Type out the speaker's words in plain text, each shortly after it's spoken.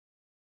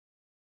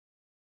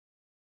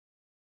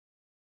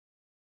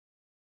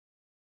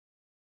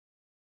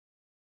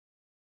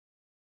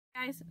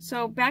Guys,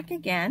 so back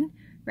again.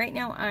 Right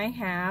now I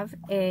have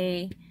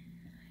a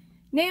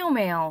nail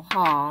mail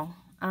haul.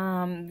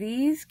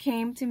 These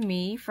came to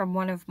me from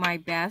one of my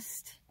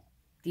best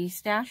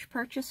destash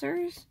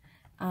purchasers,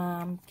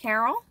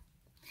 Carol.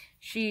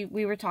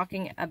 We were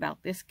talking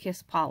about this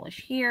kiss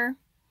polish here,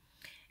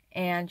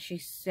 and she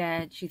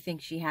said she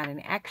thinks she had an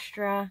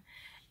extra,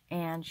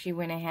 and she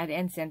went ahead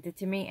and sent it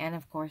to me, and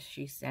of course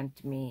she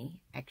sent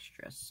me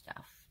extra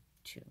stuff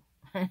too.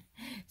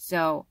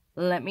 So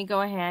let me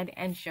go ahead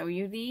and show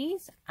you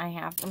these. I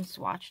have them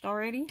swatched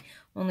already.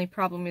 Only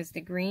problem is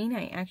the green.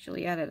 I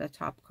actually added a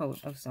top coat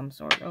of some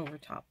sort over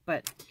top,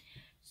 but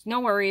it's no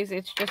worries.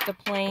 It's just a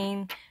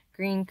plain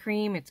green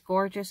cream. It's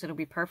gorgeous. It'll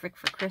be perfect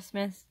for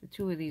Christmas. The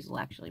two of these will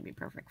actually be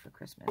perfect for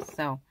Christmas.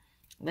 So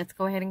let's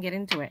go ahead and get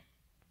into it.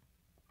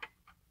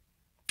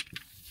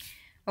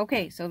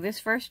 Okay, so this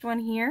first one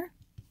here,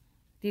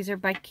 these are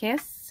by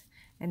Kiss,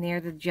 and they're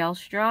the Gel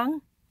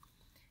Strong.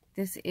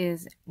 This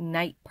is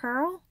Night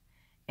Pearl,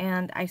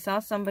 and I saw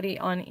somebody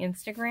on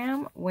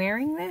Instagram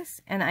wearing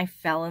this, and I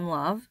fell in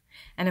love.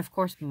 And of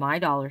course, my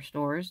dollar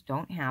stores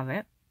don't have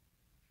it.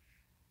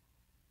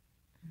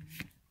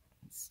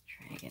 Let's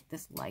try to get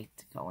this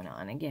light going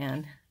on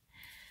again.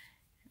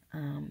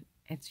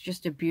 It's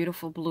just a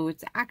beautiful blue.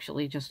 It's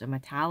actually just a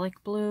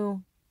metallic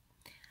blue,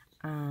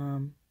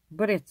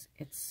 but it's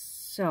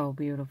so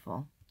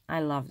beautiful.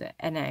 I loved it,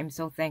 and I'm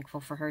so thankful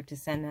for her to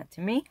send that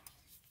to me.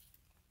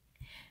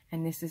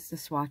 And this is the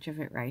swatch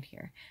of it right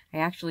here. I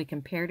actually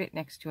compared it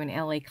next to an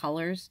LA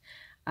Colors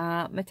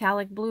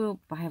metallic blue.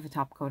 I have a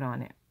top coat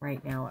on it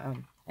right now,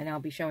 and I'll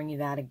be showing you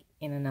that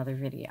in another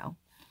video.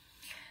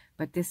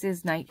 But this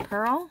is Night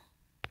Pearl,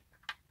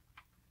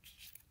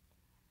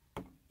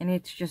 and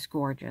it's just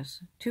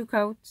gorgeous. 2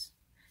 coats,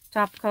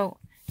 top coat,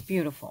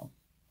 beautiful.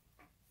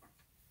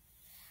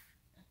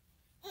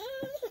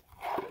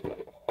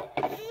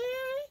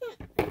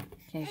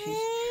 Okay, she's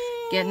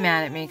getting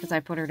mad at me because I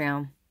put her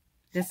down.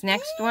 This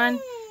next one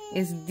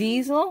is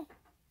Diesel,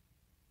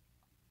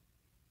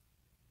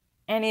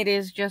 and it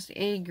is just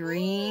a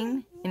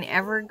green, an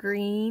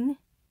evergreen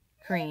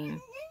cream.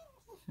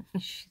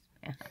 She's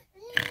mad.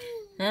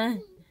 Huh?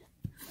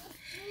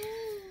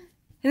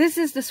 This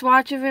is the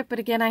swatch of it, but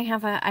again, I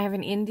have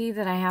an Indie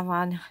that I have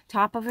on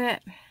top of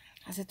it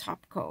as a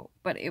top coat,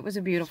 but it was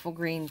a beautiful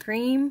green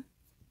cream.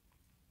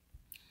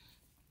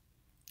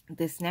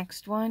 This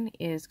next one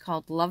is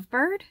called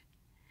Lovebird.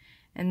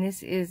 And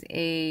this is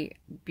a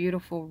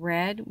beautiful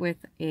red with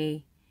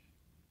it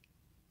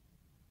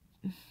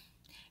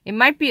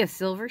might be a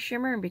silver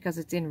shimmer, and because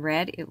it's in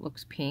red, it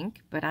looks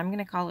pink, but I'm going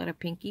to call it a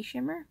pinky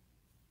shimmer.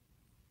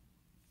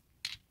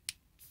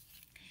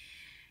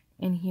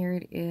 And here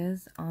it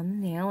is on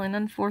the nail, and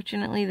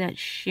unfortunately that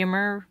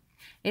shimmer,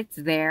 it's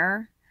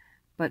there,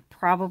 but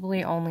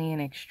probably only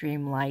in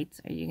extreme lights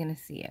are you going to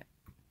see it.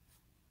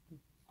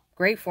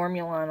 Great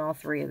formula on all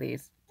 3 of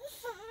these.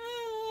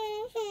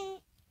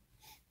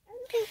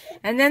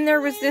 And then there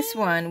was this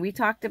one. We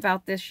talked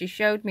about this. She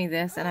showed me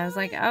this, and I was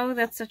like, oh,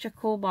 that's such a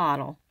cool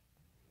bottle.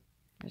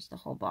 There's the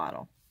whole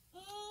bottle.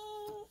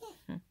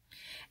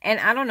 And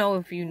I don't know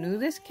if you knew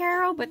this,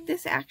 Carol, but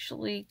this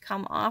actually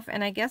come off,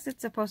 and I guess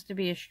it's supposed to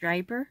be a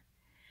striper,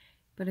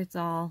 but it's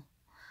all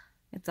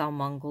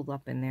mungled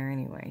up in there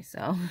anyway,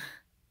 so.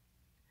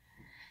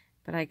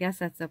 But I guess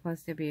that's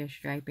supposed to be a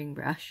striping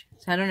brush.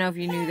 So I don't know if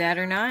you knew that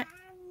or not.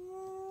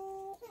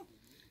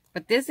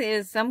 But this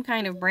is some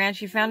kind of brand.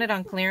 She found it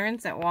on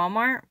clearance at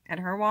Walmart, at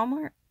her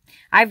Walmart.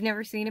 I've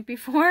never seen it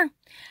before.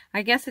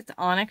 I guess it's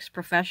Onyx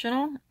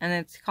Professional, and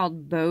it's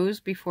called Bows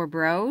Before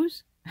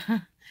Bros.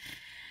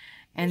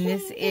 And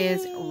this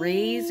is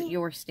Raise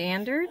Your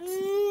Standards.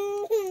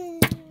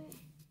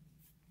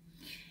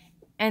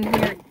 And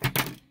here,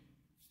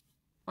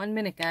 1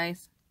 minute,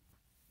 guys.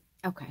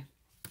 Okay.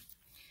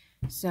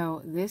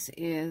 So this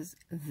is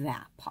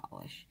that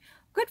polish.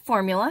 Good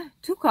formula,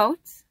 2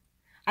 coats.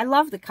 I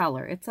love the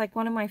color. It's like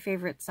one of my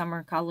favorite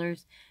summer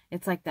colors.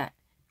 It's like that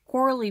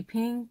corally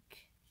pink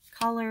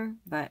color.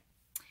 But,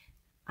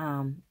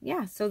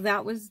 yeah, so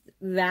that was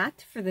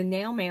that for the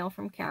nail mail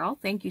from Carol.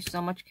 Thank you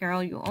so much,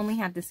 Carol. You only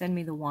had to send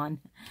me the 1.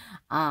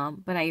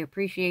 But I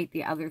appreciate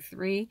the other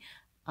 3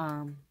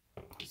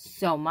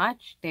 so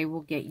much. They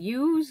will get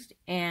used.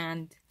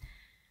 And,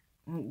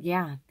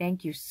 yeah,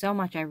 thank you so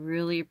much. I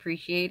really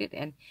appreciate it.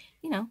 And,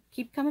 you know,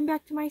 keep coming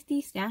back to my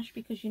destash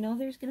because you know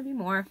there's going to be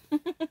more.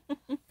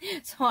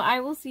 So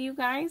I will see you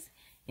guys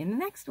in the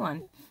next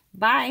one.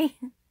 Bye.